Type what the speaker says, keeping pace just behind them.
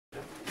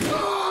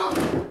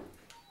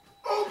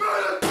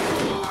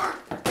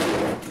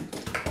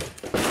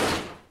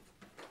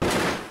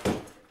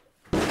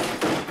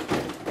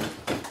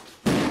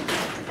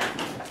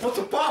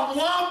about to pop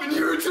up in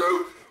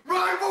YouTube.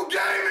 Rival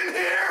Gaming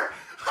here.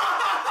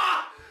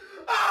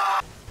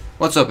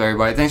 What's up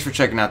everybody, thanks for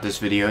checking out this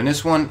video. In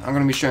this one, I'm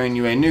going to be showing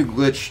you a new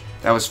glitch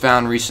that was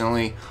found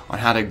recently on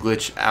how to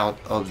glitch out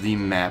of the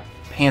map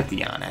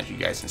Pantheon. As you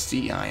guys can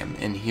see, I am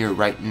in here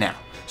right now.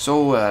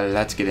 So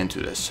let's get into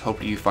this.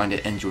 Hope you find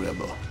it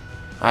enjoyable.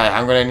 Alright,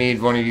 I'm going to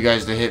need one of you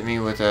guys to hit me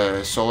with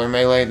a solar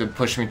melee to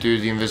push me through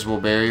the invisible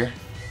barrier.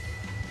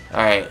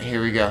 Alright,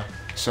 here we go.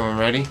 Someone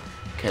ready?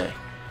 Okay.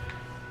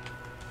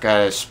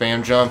 Gotta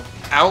spam jump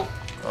out.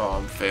 Oh,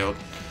 I'm failed.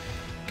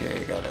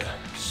 Okay, gotta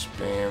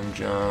spam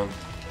jump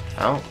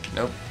out.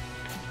 Nope.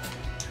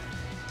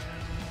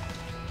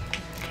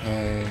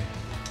 Okay.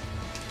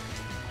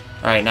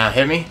 Alright, now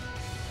hit me.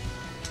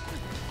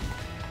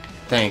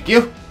 Thank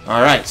you.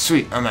 Alright,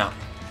 sweet. I'm out.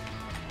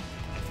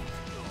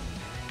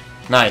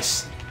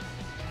 Nice.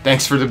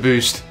 Thanks for the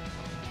boost.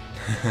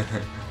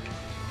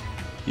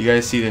 You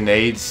guys see the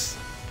nades?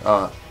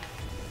 You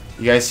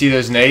guys see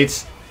those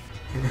nades?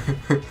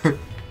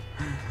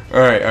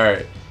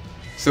 Alright.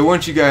 So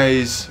once you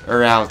guys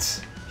are out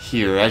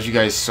here, as you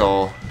guys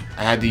saw,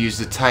 I had to use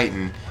the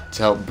Titan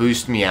to help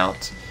boost me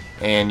out.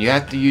 And you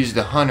have to use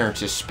the Hunter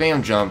to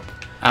spam jump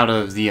out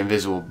of the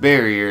invisible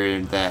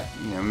barrier that,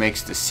 you know,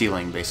 makes the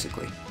ceiling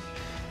basically.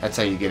 That's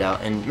how you get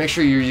out. And make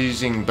sure you're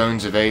using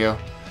Bones of Ao,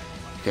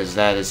 because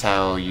that is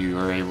how you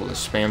are able to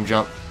spam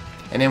jump.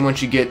 And then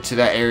once you get to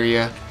that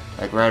area,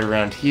 like right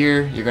around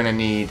here, you're going to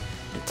need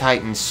the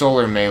Titan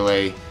Solar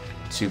Melee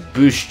to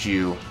boost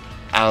you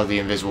out of the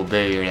invisible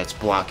barrier that's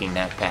blocking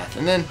that path.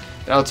 And then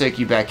that'll take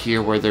you back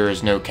here where there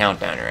is no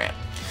countdowner at.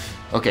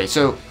 Okay,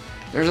 so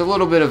there's a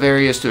little bit of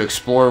areas to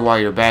explore while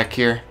you're back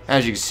here.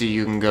 As you can see,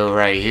 you can go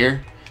right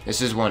here.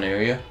 This is one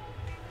area.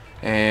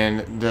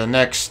 And the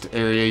next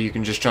area, you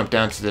can just jump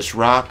down to this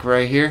rock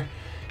right here.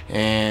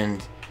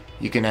 And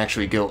you can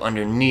actually go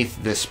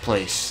underneath this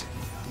place.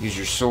 Use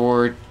your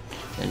sword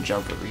and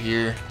jump over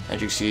here.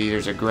 As you can see,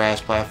 there's a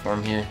grass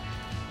platform here.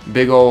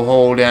 Big old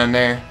hole down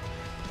there.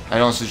 I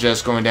don't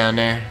suggest going down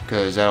there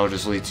because that'll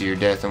just lead to your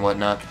death and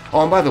whatnot.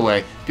 Oh, and by the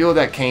way, people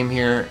that came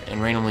here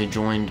and randomly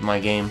joined my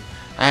game,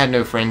 I had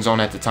no friends on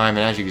at the time,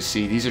 and as you can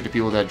see, these are the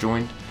people that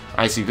joined.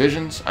 Icy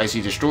Visions,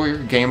 Icy Destroyer,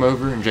 Game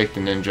Over, and Jake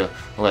the Ninja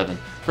 11.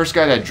 First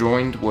guy that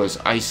joined was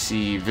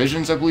Icy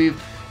Visions, I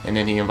believe, and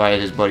then he invited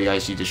his buddy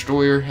Icy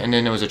Destroyer, and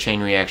then there was a chain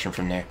reaction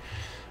from there.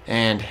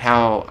 And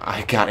how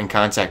I got in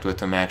contact with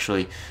them,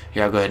 actually,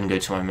 here, I'll go ahead and go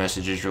to my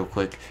messages real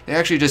quick. They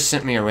actually just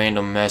sent me a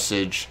random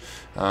message.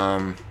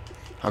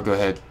 I'll go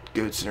ahead,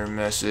 go to their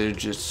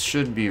message. It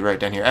should be right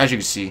down here. As you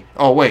can see.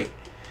 Oh, wait.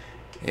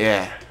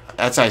 Yeah,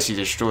 that's Icy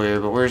Destroyer,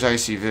 but where's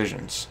Icy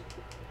Visions?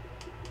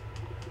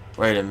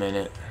 Wait a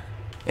minute.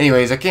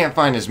 Anyways, I can't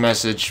find his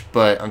message,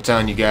 but I'm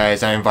telling you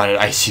guys, I invited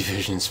Icy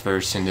Visions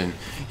first, and then,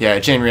 yeah,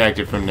 chain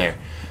reacted from there.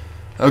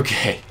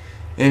 Okay.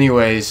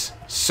 Anyways,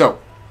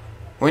 so,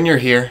 when you're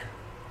here,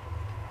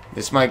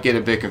 this might get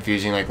a bit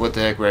confusing, like, what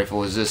the heck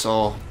rifle is this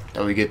all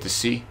that we get to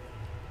see?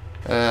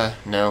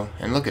 No.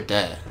 And look at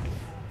that.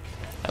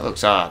 That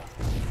looks odd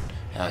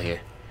out here.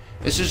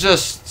 This is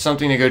just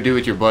something to go do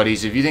with your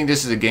buddies. If you think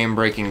this is a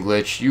game-breaking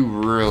glitch, you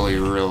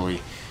really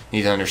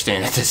need to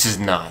understand that this is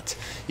not.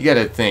 You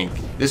gotta think,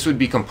 this would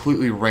be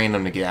completely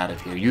random to get out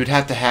of here. You would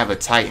have to have a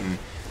Titan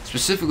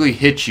specifically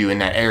hit you in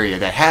that area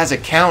that has a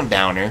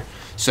countdowner,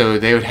 so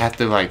they would have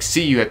to like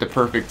see you at the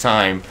perfect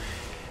time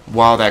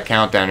while that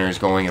countdowner is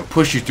going and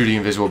push you through the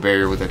invisible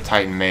barrier with a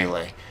Titan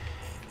melee.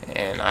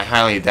 And I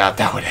highly doubt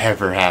that would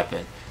ever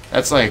happen.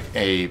 That's like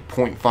a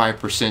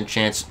 0.5%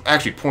 chance,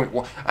 actually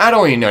 0.1, I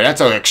don't even know, that's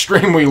an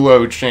extremely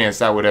low chance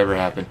that would ever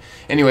happen.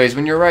 Anyways,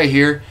 when you're right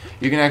here,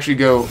 you can actually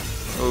go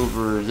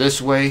over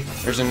this way.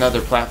 There's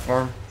another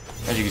platform,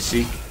 as you can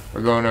see.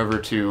 We're going over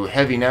to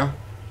heavy now.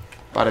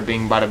 Bada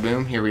bing, bada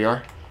boom, here we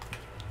are.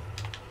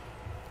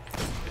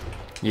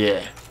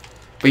 Yeah.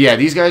 But yeah,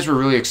 these guys were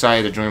really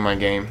excited to join my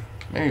game.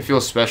 Made me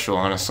feel special,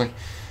 honestly.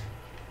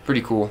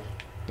 Pretty cool.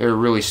 They were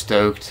really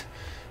stoked.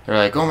 They're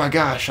like, oh my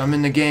gosh, I'm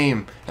in the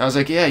game. And I was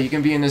like, yeah, you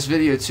can be in this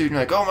video too. And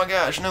they're like, oh my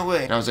gosh, no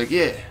way. And I was like,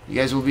 yeah, you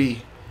guys will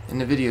be in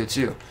the video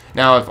too.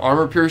 Now, if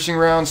armor piercing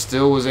rounds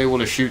still was able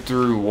to shoot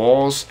through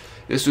walls,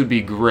 this would be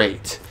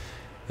great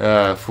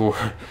for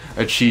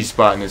a cheese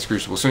spot in this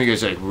Crucible. Some of you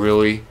guys are like,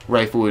 really?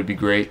 Rifle would be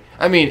great?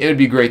 I mean, it would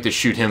be great to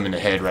shoot him in the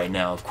head right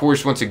now. Of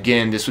course, once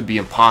again, this would be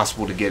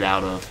impossible to get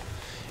out of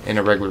in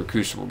a regular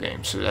Crucible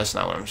game. So that's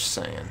not what I'm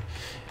saying.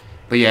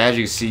 But yeah, as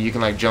you can see, you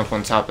can like jump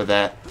on top of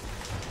that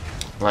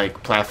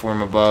like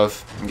platform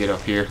above and get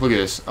up here. Look at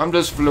this. I'm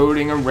just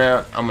floating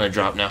around. I'm gonna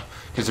drop now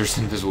because there's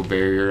an invisible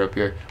barrier up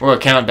here, or a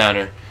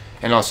countdowner,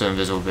 and also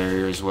invisible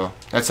barrier as well.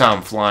 That's how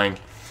I'm flying.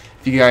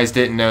 If you guys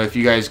didn't know, if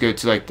you guys go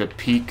to like the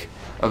peak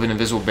of an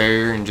invisible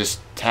barrier and just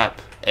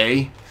tap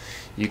A,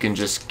 you can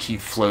just keep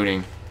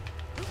floating.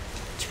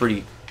 It's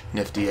pretty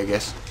nifty, I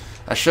guess.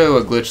 I show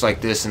a glitch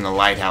like this in the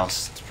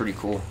lighthouse. It's pretty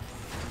cool,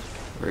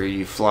 where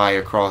you fly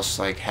across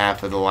like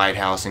half of the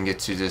lighthouse and get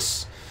to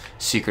this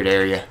secret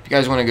area. If you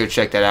guys want to go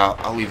check that out,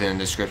 I'll leave it in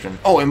the description.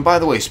 Oh, and by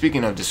the way,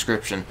 speaking of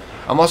description,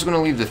 I'm also going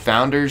to leave the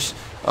founders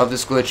of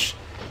this glitch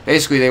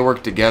Basically, they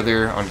worked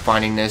together on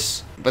finding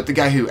this, but the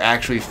guy who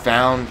actually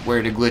found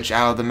where to glitch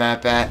out of the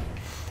map at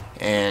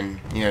and,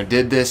 you know,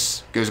 did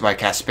this goes by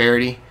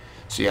Casperity.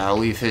 So yeah, I'll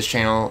leave his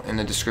channel in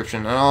the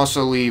description, and I'll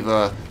also leave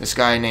this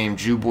guy named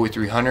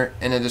Jewboy300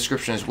 in the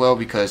description as well,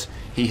 because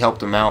he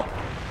helped him out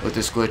with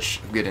this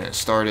glitch of getting it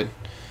started.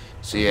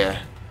 So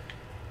yeah,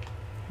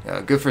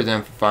 good for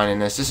them for finding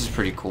this. This is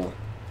pretty cool.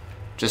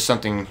 Just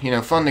something, you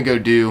know, fun to go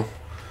do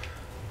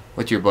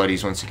with your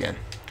buddies. Once again,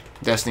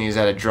 Destiny is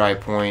at a dry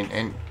point,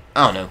 and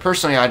I don't know,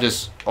 personally I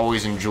just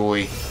always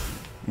enjoy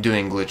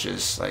doing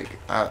glitches. Like,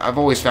 I've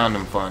always found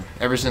them fun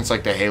ever since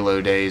like the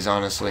Halo days,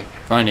 honestly.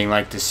 Finding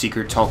like the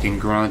secret talking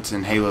grunts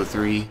in Halo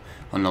 3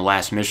 on the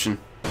last mission.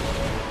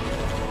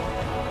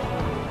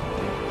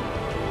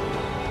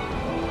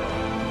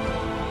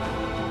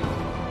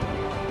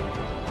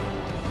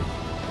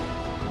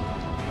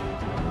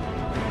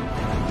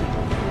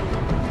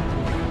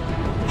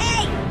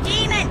 Hey,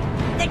 Demon!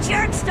 The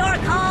jerk store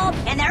called,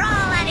 and they're all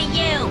out of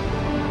you!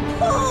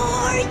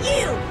 Poor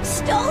you!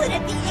 Stolen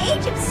at the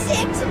age of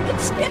 6 and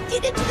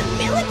conscripted into the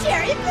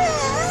military!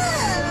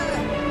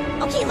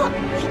 Okay, look,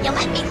 you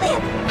let me live.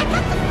 I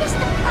got the fist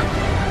of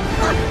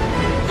front.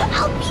 Look,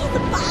 I'll be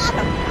the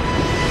bottom.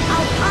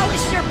 I'll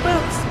polish your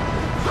boots.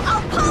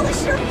 I'll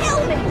polish your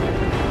helmet.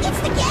 It's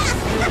the gas!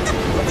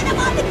 When I'm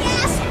on the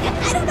gas,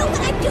 I don't know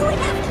what I'm doing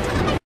half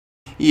the time.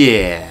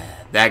 Yeah,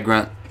 that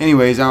grunt.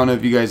 Anyways, I don't know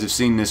if you guys have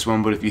seen this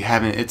one, but if you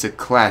haven't, it's a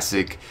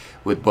classic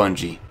with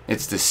Bungie.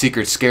 It's the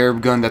secret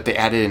scarab gun that they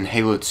added in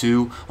Halo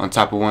 2 on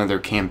top of one of their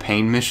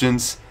campaign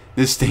missions.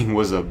 This thing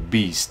was a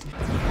beast.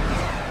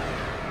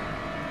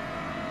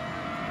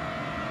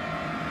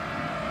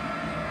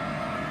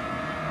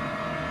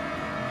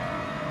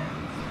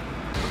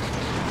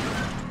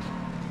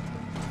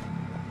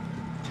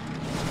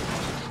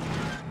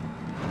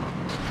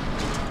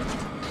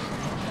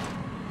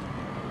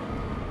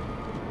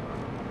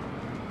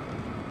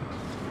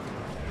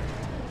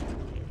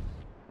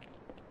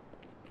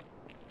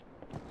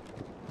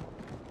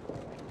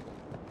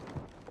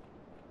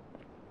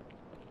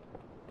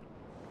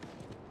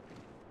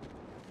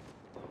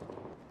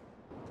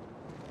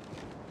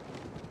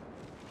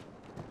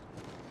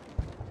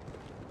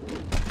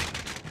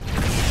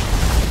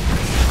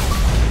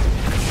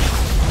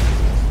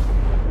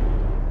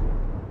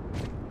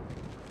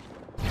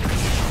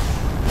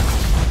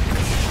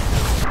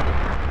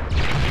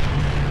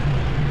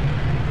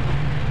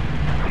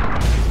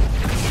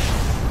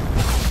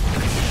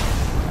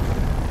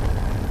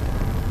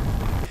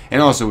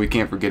 And also, we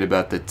can't forget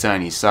about the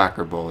tiny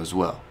soccer ball as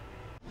well.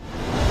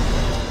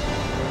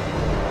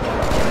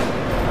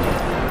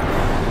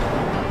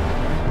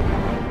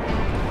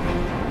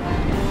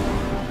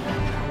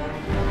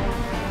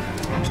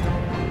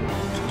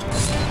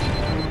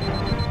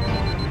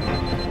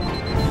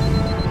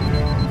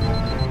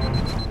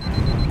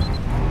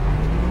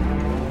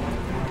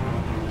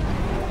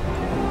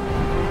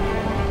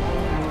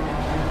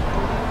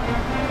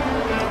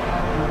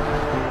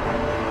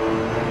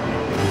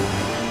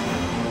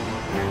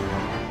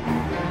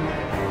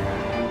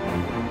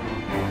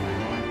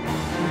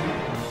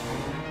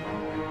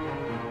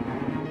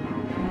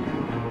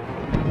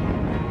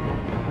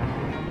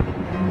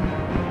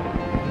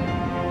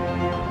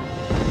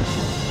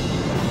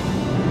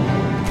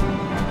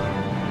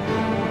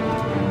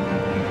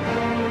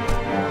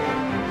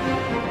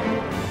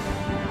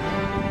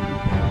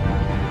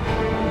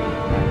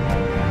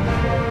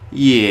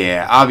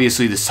 Yeah,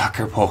 obviously the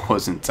soccer ball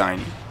wasn't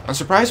tiny. I'm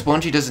surprised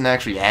Bungie doesn't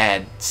actually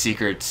add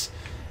secrets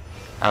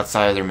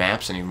outside of their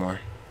maps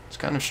anymore. It's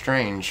kind of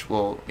strange.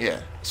 Well,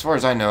 yeah, as far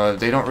as I know,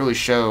 they don't really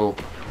show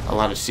a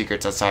lot of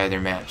secrets outside of their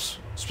maps.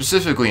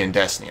 Specifically in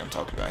Destiny, I'm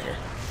talking about here.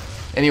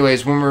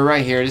 Anyways, when we're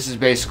right here, this is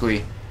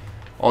basically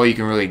all you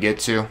can really get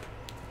to.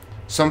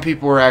 Some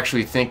people are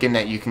actually thinking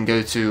that you can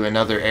go to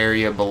another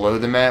area below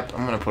the map.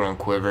 I'm going to put on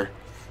Quiver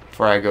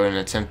before I go and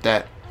attempt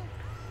that.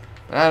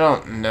 But I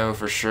don't know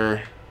for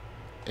sure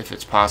if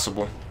it's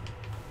possible,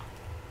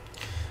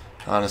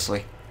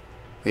 honestly.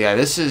 But yeah,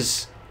 this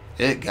is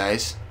it,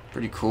 guys.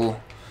 Pretty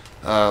cool.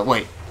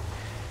 Wait,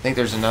 I think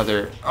there's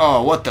another,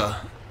 oh, what the,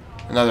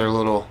 another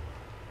little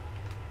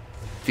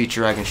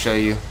feature I can show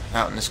you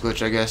out in this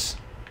glitch, I guess,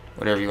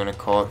 whatever you want to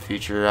call it,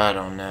 feature, I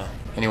don't know.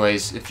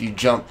 Anyways, if you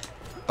jump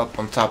up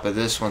on top of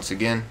this once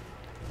again,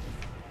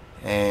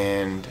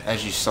 and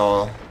as you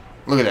saw,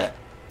 look at that,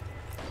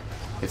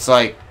 it's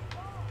like,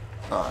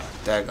 oh,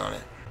 daggone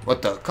it,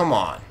 what the, come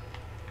on.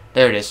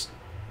 There it is.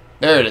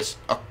 There it is.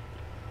 Oh,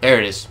 there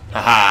it is.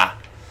 Haha.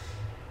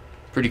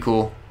 Pretty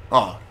cool.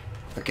 Oh,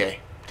 okay.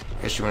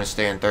 Guess you want to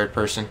stay in third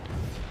person.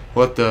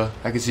 What the?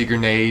 I can see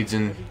grenades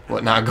and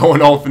whatnot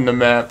going off in the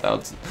map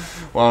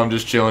while I'm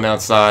just chilling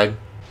outside.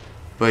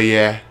 But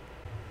yeah.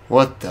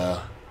 What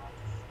the?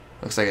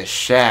 Looks like a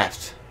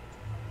shaft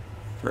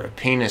for a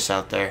penis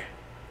out there.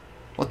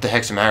 What the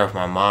heck's the matter with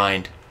my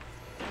mind?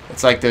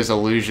 It's like those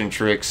illusion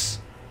tricks.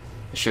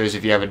 It shows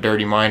if you have a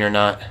dirty mind or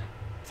not. I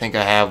think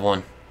I have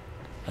one.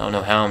 I don't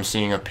know how I'm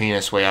seeing a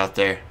penis way out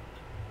there,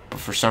 but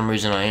for some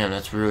reason I am.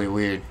 That's really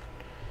weird.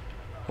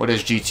 what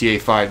has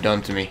GTA 5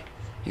 done to me?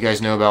 You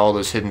guys know about all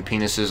those hidden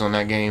penises on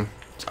that game?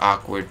 It's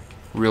awkward.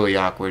 Really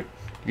awkward.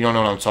 If you don't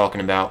know what I'm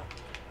talking about,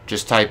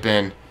 just type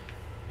in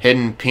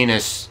hidden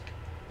penis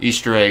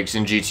Easter eggs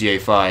in GTA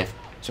 5.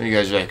 Some of you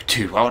guys are like,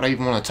 dude, why would I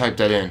even want to type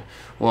that in?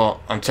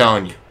 Well, I'm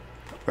telling you,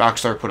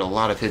 Rockstar put a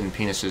lot of hidden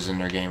penises in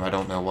their game. I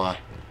don't know why.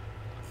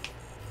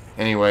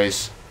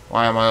 Anyways,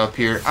 why am I up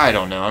here? I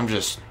don't know. I'm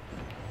just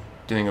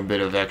doing a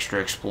bit of extra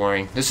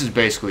exploring. This is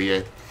basically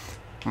it.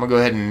 I'm going to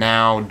go ahead and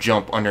now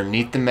jump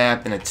underneath the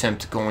map and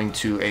attempt going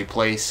to a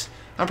place.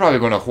 I'm probably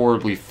going to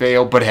horribly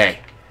fail, but hey,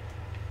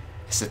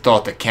 it's the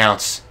thought that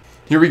counts.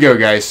 Here we go,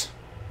 guys.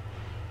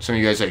 Some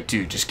of you guys are like,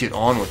 dude, just get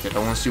on with it. I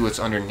want to see what's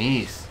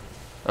underneath.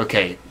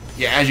 Okay,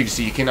 yeah, as you can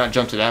see, you cannot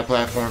jump to that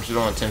platform, so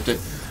don't attempt it.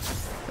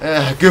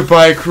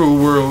 Goodbye,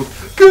 cruel world.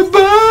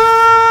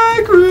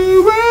 Goodbye,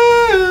 cruel world.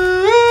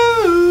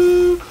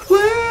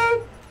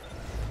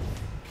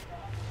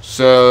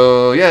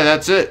 So, yeah,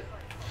 that's it.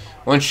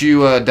 Once you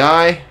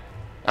die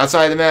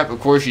outside the map, of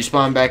course, you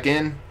spawn back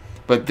in.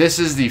 But this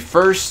is the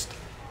first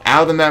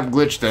out-of-the-map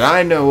glitch that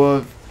I know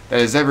of that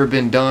has ever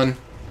been done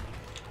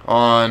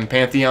on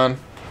Pantheon.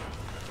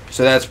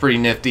 So that's pretty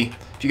nifty.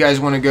 If you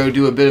guys want to go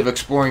do a bit of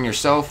exploring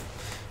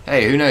yourself,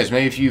 hey, who knows,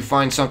 maybe if you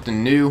find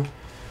something new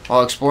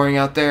while exploring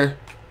out there,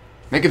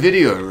 make a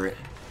video over it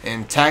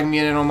and tag me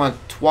in it on my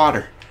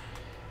Twitter.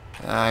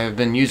 I've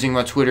been using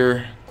my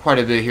Twitter quite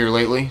a bit here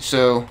lately,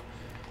 so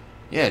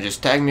yeah,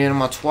 just tag me in on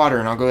my Twitter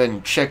and I'll go ahead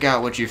and check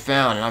out what you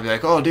found, and I'll be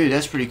like, oh dude,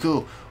 that's pretty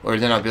cool. Or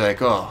then I'll be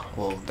like, oh,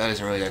 well, that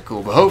isn't really that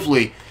cool. But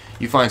hopefully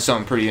you find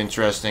something pretty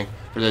interesting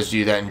for those of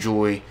you that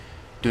enjoy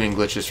doing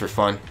glitches for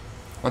fun.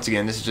 Once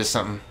again, this is just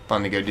something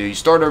fun to go do. You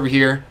start over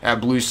here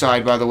at Blue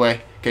Side, by the way,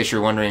 in case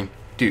you're wondering,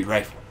 dude,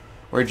 Rifle,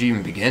 where'd you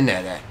even begin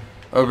that at?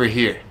 Over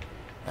here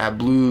at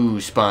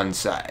Blue Spawn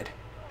Side.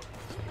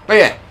 But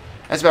yeah,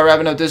 that's about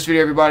wrapping up this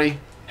video, everybody.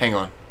 Hang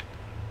on.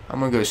 I'm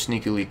going to go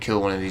sneakily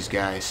kill one of these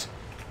guys,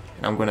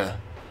 and I'm going to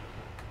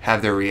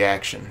have their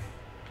reaction.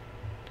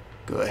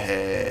 Go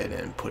ahead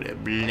and put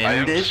it blended. I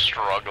am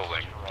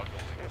struggling.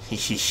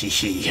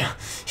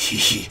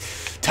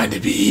 Time to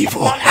be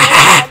evil.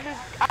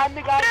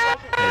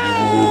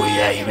 Oh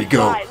yeah, here we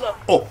go.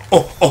 Oh,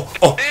 oh, oh,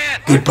 oh.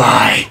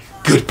 Goodbye.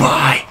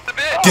 Goodbye.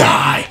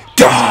 Die.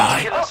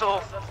 Die.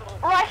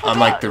 I'm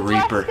like the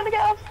Reaper.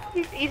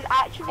 He's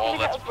actually gonna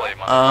get us.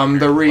 I'm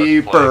the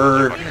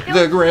Reaper.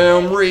 The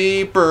Grim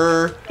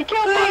Reaper. He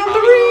killed me.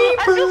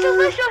 I feel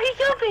so special.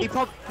 He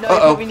killed me.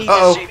 Uh-oh.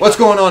 Uh-oh. What's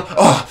going on?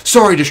 Oh,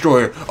 sorry,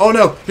 Destroyer. Oh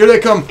no, here they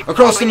come.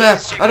 Across the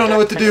map. I don't know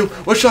what to do.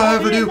 What shall I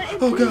ever do?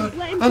 Oh god.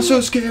 I'm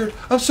so scared.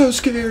 I'm so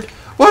scared.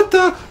 What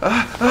the?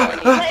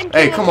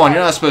 Hey, come on.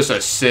 You're not supposed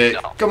to sit.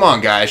 Come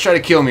on, guys. Try to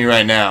kill me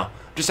right now.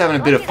 Just having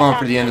a bit of fun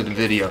for the end of the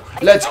video.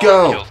 Let's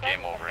go.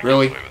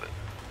 Really?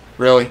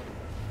 Really?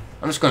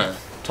 I'm just gonna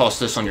toss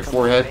this on your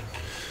forehead.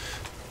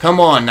 Come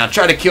on, now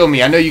try to kill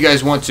me. I know you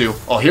guys want to.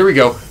 Oh, here we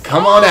go.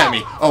 Come on at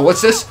me. Oh,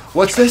 what's this?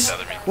 What's this?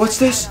 What's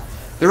this?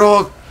 They're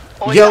all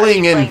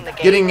yelling and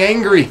getting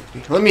angry.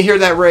 Let me hear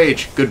that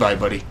rage. Goodbye,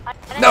 buddy.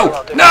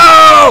 No!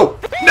 No!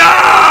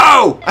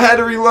 No! I had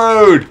to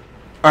reload.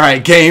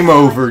 Alright, game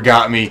over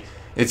got me.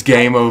 It's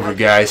game over,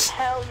 guys.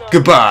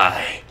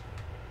 Goodbye.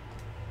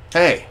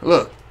 Hey,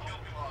 look.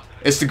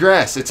 It's the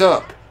grass. It's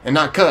up and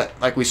not cut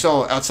like we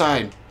saw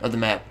outside of the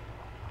map.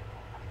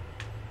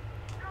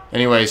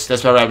 Anyways,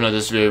 that's about wrapping up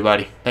this video,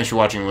 everybody. Thanks for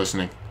watching and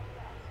listening.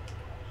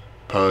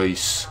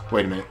 Peace.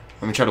 Wait a minute.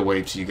 Let me try to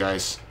wave to you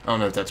guys. I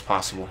don't know if that's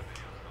possible.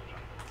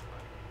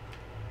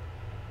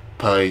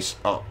 Peace.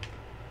 Oh.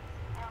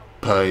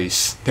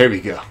 Peace. There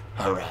we go.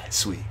 Alright,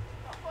 sweet.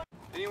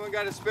 Anyone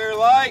got a spare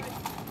like?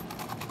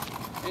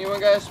 Anyone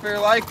got a spare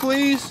like,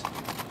 please?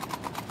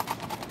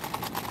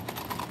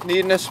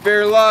 Needing a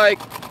spare like.